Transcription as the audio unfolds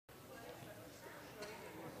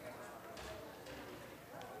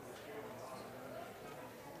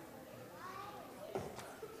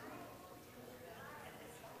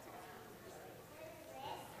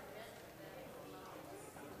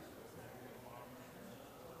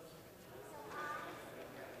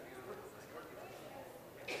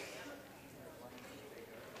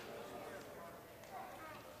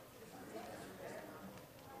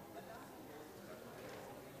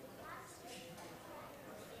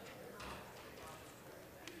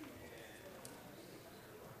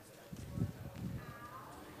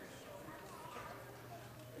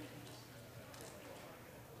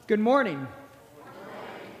Good morning,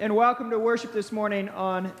 and welcome to worship this morning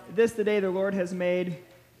on this, the day the Lord has made.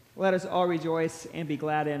 Let us all rejoice and be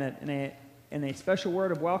glad in it. And a special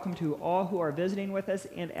word of welcome to all who are visiting with us.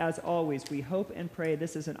 And as always, we hope and pray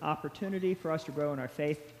this is an opportunity for us to grow in our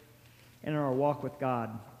faith and in our walk with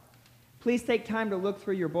God. Please take time to look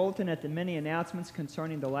through your bulletin at the many announcements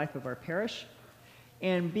concerning the life of our parish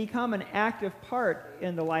and become an active part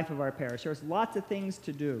in the life of our parish. There's lots of things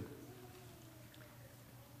to do.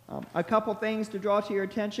 A couple things to draw to your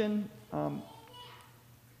attention.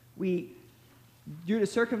 Due to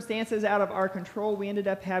circumstances out of our control, we ended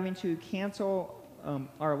up having to cancel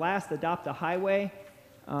our last Adopt a Highway,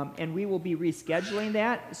 and we will be rescheduling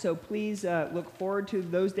that. So please look forward to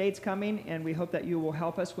those dates coming, and we hope that you will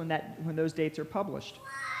help us when those dates are published.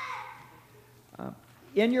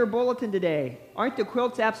 In your bulletin today, aren't the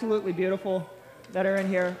quilts absolutely beautiful that are in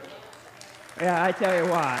here? Yeah, I tell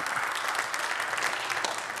you what.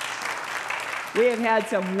 We have had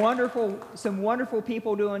some wonderful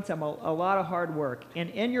people doing a lot of hard work. And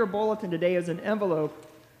in your bulletin today is an envelope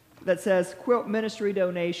that says Quilt Ministry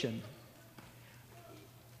Donation.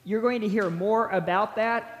 You're going to hear more about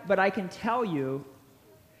that, but I can tell you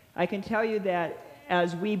that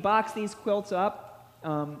as we box these quilts up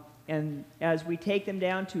and as we take them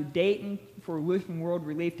down to Dayton for Lutheran World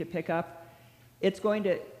Relief to pick up,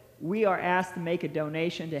 we are asked to make a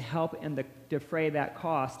donation to help defray that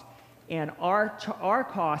cost. And our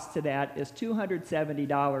cost to that is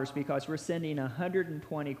 $270 because we're sending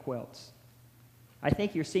 120 quilts. I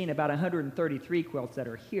think you're seeing about 133 quilts that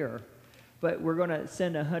are here, but we're going to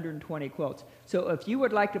send 120 quilts. So if you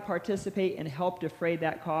would like to participate and help defray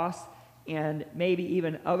that cost, and maybe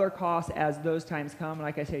even other costs as those times come,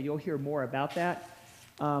 like I said, you'll hear more about that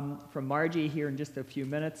from Margie here in just a few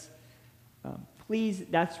minutes. Please,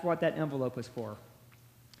 that's what that envelope is for.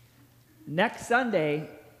 Next Sunday,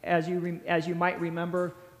 as you might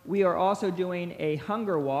remember, we are also doing a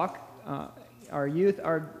hunger walk. Our youth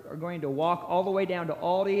are going to walk all the way down to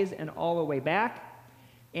Aldi's and all the way back.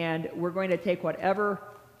 And we're going to take whatever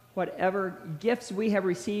gifts we have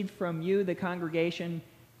received from you, the congregation,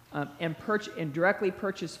 and directly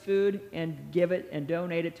purchase food and give it and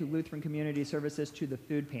donate it to Lutheran Community Services to the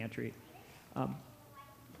food pantry.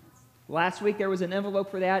 Last week there was an envelope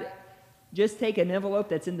for that. Just take an envelope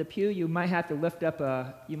that's in the pew. You might have to lift up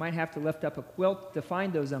a quilt to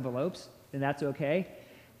find those envelopes, and that's okay.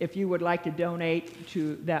 If you would like to donate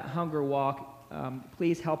to that hunger walk,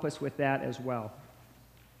 please help us with that as well.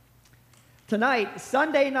 Tonight,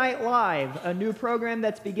 Sunday Night Live, a new program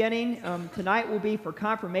that's beginning. Tonight will be for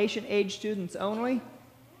confirmation age students only.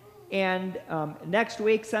 And next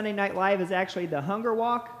week, Sunday Night Live is actually the hunger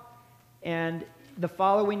walk. And the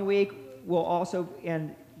following week will also,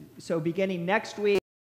 so beginning next week,